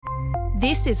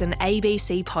This is an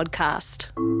ABC podcast.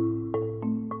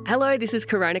 Hello, this is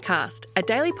CoronaCast, a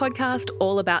daily podcast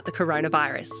all about the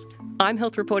coronavirus. I'm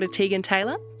health reporter Tegan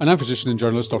Taylor. And I'm physician and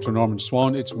journalist Dr. Norman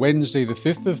Swan. It's Wednesday, the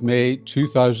 5th of May,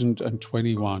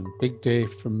 2021. Big day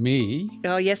for me.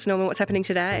 Oh yes, Norman, what's happening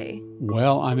today?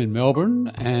 Well, I'm in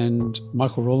Melbourne and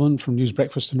Michael Rowland from News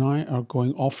Breakfast and I are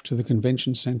going off to the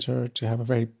convention centre to have a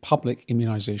very public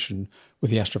immunisation with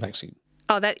the Astra vaccine.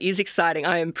 Oh, that is exciting.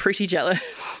 I am pretty jealous.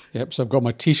 Yep, so I've got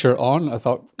my T-shirt on. I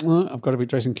thought, I've got to be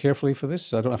dressing carefully for this.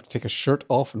 So I don't have to take a shirt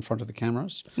off in front of the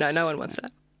cameras. No one wants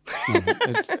that. No,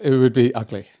 it would be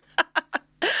ugly.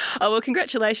 Oh, well,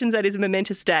 congratulations. That is a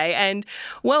momentous day. And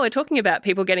while we're talking about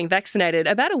people getting vaccinated,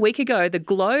 about a week ago, the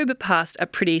globe passed a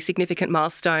pretty significant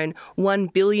milestone, 1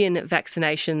 billion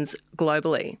vaccinations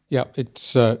globally. Yeah,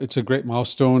 it's a great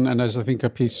milestone. And as I think a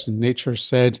piece in Nature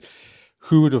said,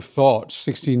 who would have thought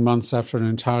 16 months after an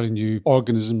entirely new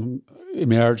organism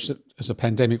emerged as a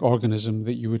pandemic organism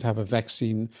that you would have a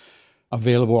vaccine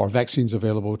available or vaccines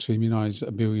available to immunise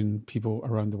 1 billion people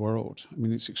around the world? I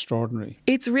mean, it's extraordinary.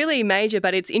 It's really major,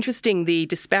 but it's interesting the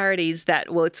disparities that,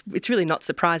 well, it's really not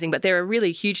surprising, but there are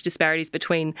really huge disparities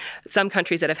between some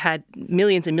countries that have had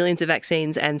millions and millions of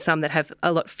vaccines and some that have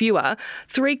a lot fewer.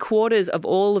 3/4 of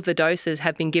all of the doses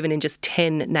have been given in just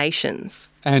 10 nations.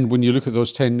 And when you look at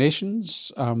those 10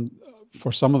 nations,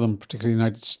 for some of them, particularly the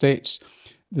United States,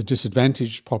 the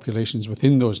disadvantaged populations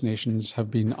within those nations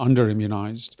have been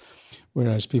under-immunised,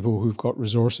 whereas people who've got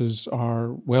resources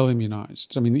are well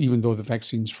immunised. I mean, even though the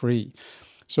vaccine's free.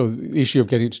 So the issue of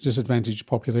getting to disadvantaged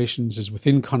populations is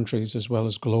within countries as well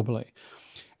as globally.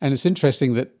 And it's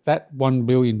interesting that 1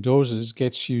 billion doses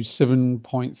gets you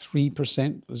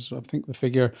 7.3%, is I think the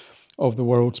figure, of the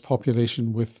world's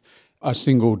population with a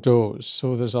single dose.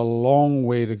 So there's a long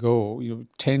way to go,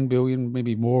 10 billion,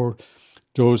 maybe more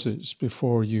doses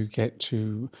before you get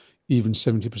to even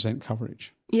 70%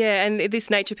 coverage. Yeah, and this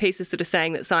Nature piece is sort of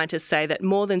saying that scientists say that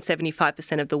more than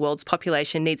 75% of the world's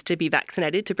population needs to be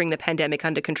vaccinated to bring the pandemic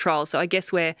under control. So I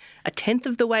guess we're a tenth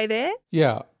of the way there?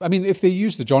 Yeah. I mean, if they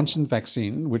use the Johnson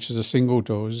vaccine, which is a single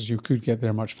dose, you could get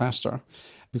there much faster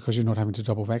because you're not having to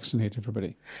double vaccinate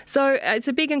everybody. So it's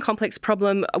a big and complex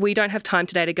problem. We don't have time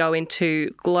today to go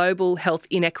into global health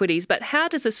inequities, but how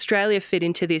does Australia fit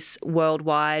into this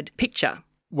worldwide picture?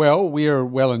 Well, we are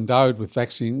well endowed with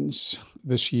vaccines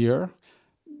this year.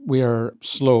 We are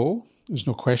slow, there's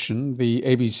no question. The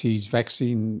ABC's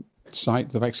vaccine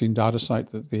site, the vaccine data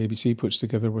site that the ABC puts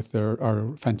together with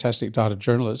our fantastic data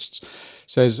journalists,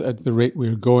 says at the rate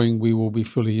we're going, we will be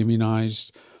fully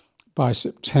immunised by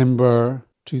September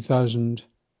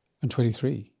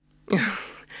 2023.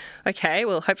 Okay,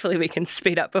 well, hopefully we can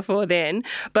speed up before then.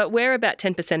 But we're about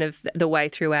 10% of the way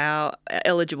through our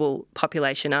eligible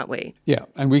population, aren't we? Yeah,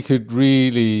 and we could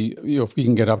really, if we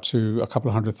can get up to a couple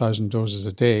of 100,000 doses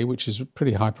a day, which is a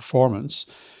pretty high performance,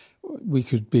 we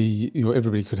could be,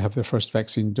 everybody could have their first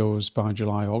vaccine dose by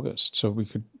July, August. So we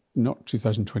could, not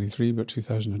 2023, but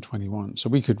 2021. So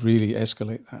we could really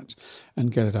escalate that and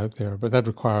get it out there. But that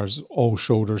requires all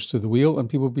shoulders to the wheel and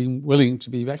people being willing to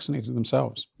be vaccinated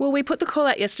themselves. Well, we put the call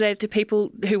out yesterday to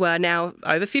people who are now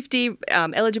over 50,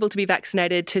 eligible to be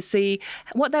vaccinated, to see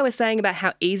what they were saying about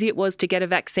how easy it was to get a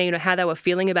vaccine or how they were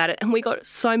feeling about it. And we got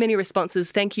so many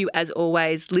responses. Thank you, as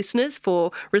always, listeners,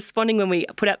 for responding when we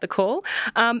put out the call.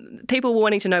 People were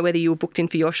wanting to know whether you were booked in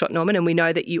for your shot, Norman, and we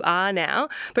know that you are now.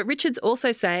 But Richard's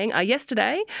also saying,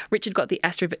 yesterday, Richard got the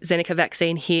AstraZeneca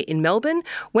vaccine here in Melbourne,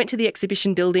 went to the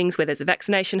exhibition buildings where there's a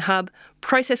vaccination hub.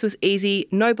 Process was easy,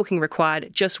 no booking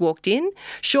required, just walked in.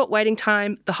 Short waiting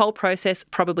time, the whole process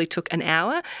probably took an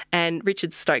hour, and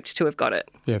Richard's stoked to have got it.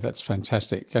 Yeah, that's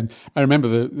fantastic. And I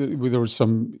remember there was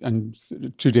some, and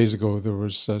 2 days ago, there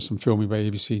was some filming by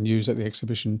ABC News at the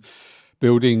exhibition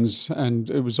buildings, and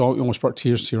it was almost brought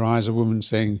tears to your eyes, a woman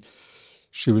saying,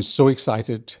 she was so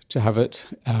excited to have it.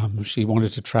 She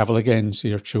wanted to travel again,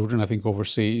 see her children, I think,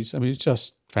 overseas. I mean, it's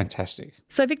just fantastic.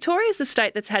 So Victoria is the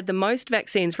state that's had the most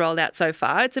vaccines rolled out so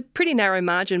far. It's a pretty narrow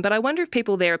margin, but I wonder if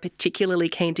people there are particularly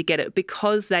keen to get it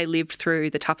because they lived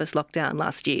through the toughest lockdown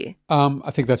last year.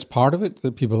 I think that's part of it,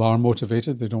 that people are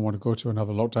motivated. They don't want to go to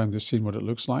another lockdown. They've seen what it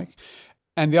looks like.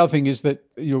 And the other thing is that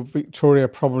Victoria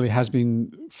probably has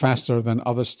been faster than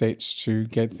other states to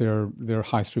get their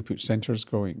high throughput centres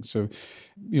going. So,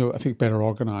 I think better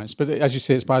organised. But as you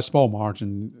say, it's by a small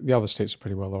margin. The other states are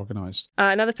pretty well organised.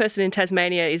 Another person in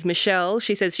Tasmania is Michelle.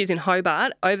 She says she's in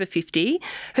Hobart, over 50.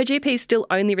 Her GP is still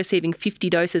only receiving 50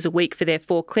 doses a week for their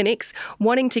 4 clinics,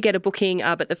 wanting to get a booking,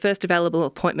 but the first available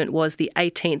appointment was the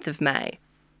 18th of May.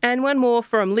 And one more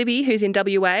from Libby, who's in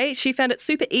WA. She found it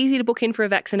super easy to book in for a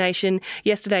vaccination.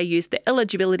 Yesterday used the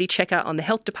eligibility checker on the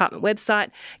Health Department website,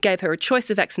 gave her a choice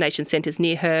of vaccination centres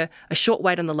near her, a short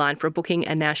wait on the line for a booking,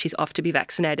 and now she's off to be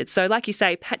vaccinated. So like you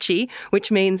say, patchy,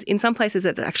 which means in some places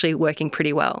it's actually working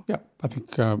pretty well. Yeah, I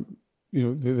think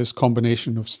this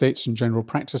combination of states and general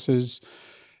practices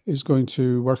is going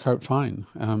to work out fine.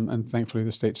 And thankfully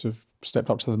the states have stepped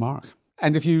up to the mark.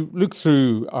 And if you look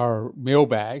through our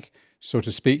mailbag, so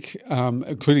to speak,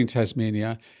 including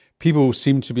Tasmania, people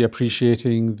seem to be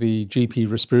appreciating the GP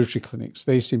respiratory clinics.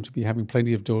 They seem to be having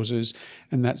plenty of doses,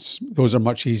 and those are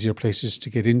much easier places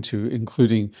to get into,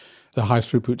 including the high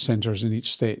throughput centres in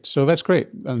each state. So that's great.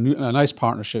 A nice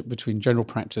partnership between general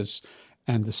practice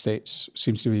and the states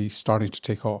seems to be starting to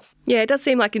take off. Yeah, it does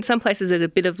seem like in some places there's a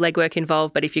bit of legwork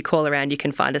involved, but if you call around, you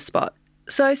can find a spot.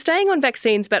 So staying on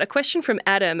vaccines, but a question from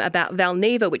Adam about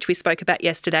Valneva, which we spoke about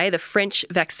yesterday, the French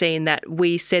vaccine that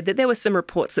we said that there were some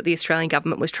reports that the Australian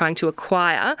government was trying to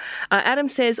acquire. Adam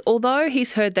says, although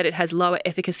he's heard that it has lower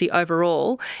efficacy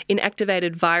overall,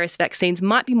 inactivated virus vaccines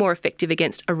might be more effective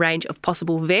against a range of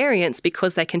possible variants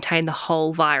because they contain the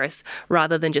whole virus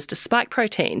rather than just a spike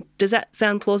protein. Does that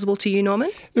sound plausible to you,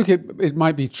 Norman? Look, it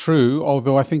might be true,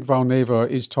 although I think Valneva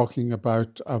is talking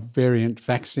about a variant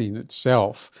vaccine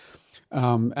itself.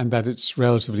 And that it's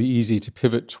relatively easy to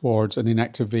pivot towards an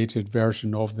inactivated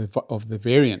version of the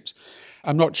variant.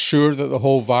 I'm not sure that the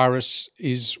whole virus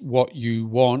is what you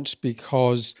want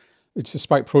because it's the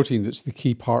spike protein that's the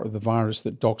key part of the virus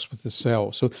that docks with the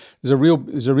cell. So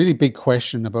there's a really big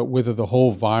question about whether the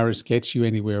whole virus gets you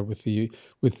anywhere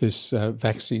with this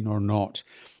vaccine or not.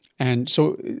 And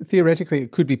so theoretically,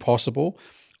 it could be possible.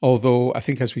 Although I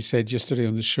think, as we said yesterday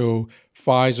on the show,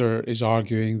 Pfizer is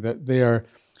arguing that their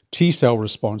T-cell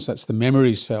response, that's the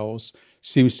memory cells,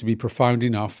 seems to be profound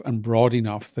enough and broad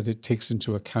enough that it takes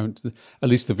into account at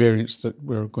least the variants that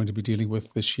we're going to be dealing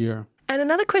with this year. And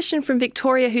another question from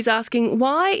Victoria, who's asking,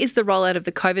 why is the rollout of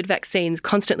the COVID vaccines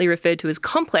constantly referred to as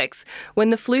complex when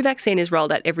the flu vaccine is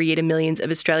rolled out every year to millions of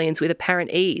Australians with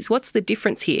apparent ease? What's the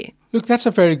difference here? Look, that's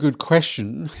a very good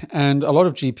question. And a lot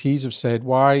of GPs have said,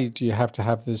 why do you have to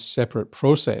have this separate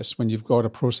process when you've got a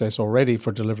process already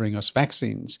for delivering us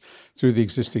vaccines through the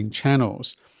existing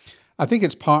channels? I think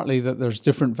it's partly that there's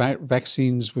different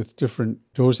vaccines with different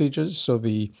dosages. So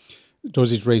the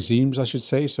dosage regimes, I should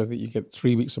say, so that you get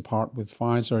 3 weeks apart with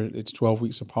Pfizer, it's 12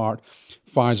 weeks apart.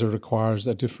 Pfizer requires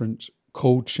a different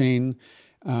cold chain,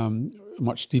 a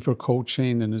much deeper cold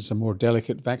chain, and is a more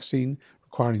delicate vaccine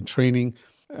requiring training.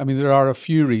 I mean, there are a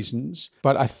few reasons,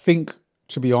 but I think,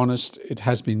 to be honest, it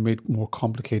has been made more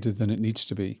complicated than it needs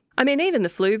to be. I mean, even the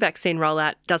flu vaccine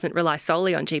rollout doesn't rely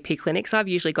solely on GP clinics. I've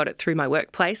usually got it through my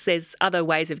workplace. There's other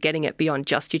ways of getting it beyond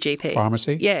just your GP.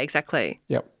 Pharmacy? Yeah, exactly.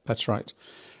 Yep, that's right.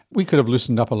 We could have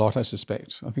loosened up a lot, I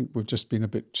suspect. I think we've just been a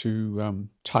bit too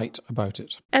tight about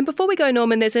it. And before we go,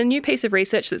 Norman, there's a new piece of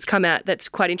research that's come out that's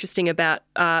quite interesting about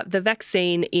the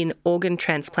vaccine in organ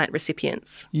transplant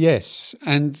recipients. Yes.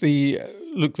 And the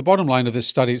bottom line of this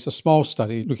study, it's a small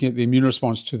study looking at the immune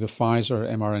response to the Pfizer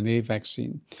mRNA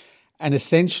vaccine. And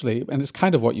essentially, and it's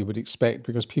kind of what you would expect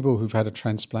because people who've had a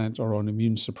transplant are on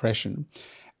immune suppression.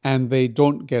 And they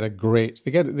don't get a great. They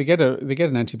get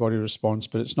an antibody response,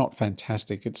 but it's not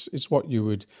fantastic. It's what you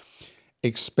would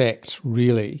expect,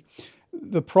 really.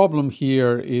 The problem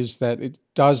here is that it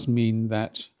does mean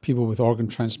that people with organ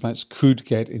transplants could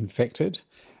get infected.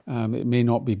 It may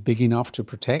not be big enough to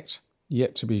protect,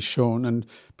 yet to be shown. And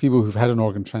people who've had an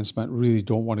organ transplant really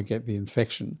don't want to get the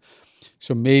infection.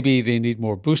 So maybe they need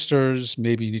more boosters.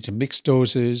 Maybe you need to mix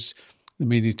doses. There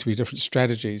may need to be different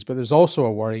strategies. But there's also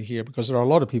a worry here because there are a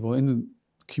lot of people in the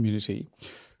community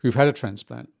who've had a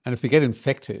transplant. And if they get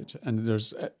infected and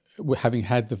having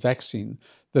had the vaccine,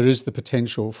 there is the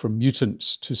potential for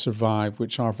mutants to survive,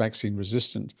 which are vaccine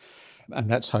resistant. And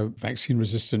that's how vaccine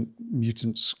resistant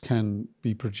mutants can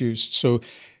be produced. So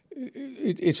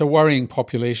it's a worrying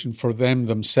population for them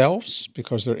themselves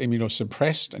because they're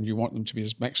immunosuppressed and you want them to be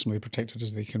as maximally protected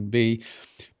as they can be,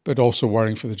 but also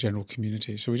worrying for the general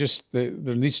community. So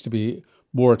there needs to be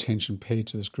more attention paid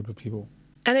to this group of people.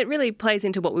 And it really plays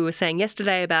into what we were saying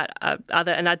yesterday about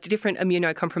a different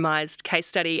immunocompromised case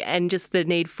study and just the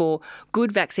need for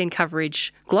good vaccine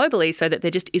coverage globally so that there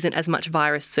just isn't as much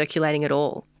virus circulating at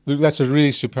all. That's a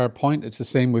really superb point. It's the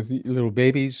same with little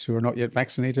babies who are not yet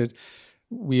vaccinated.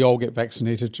 We all get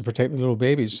vaccinated to protect the little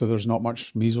babies, so there's not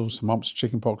much measles, mumps,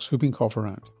 chickenpox, whooping cough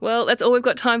around. Well, that's all we've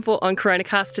got time for on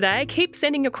Coronacast today. Keep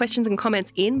sending your questions and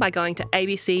comments in by going to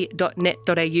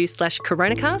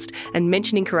abc.net.au/coronacast and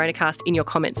mentioning Coronacast in your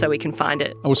comments so we can find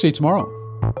it. I will see you tomorrow.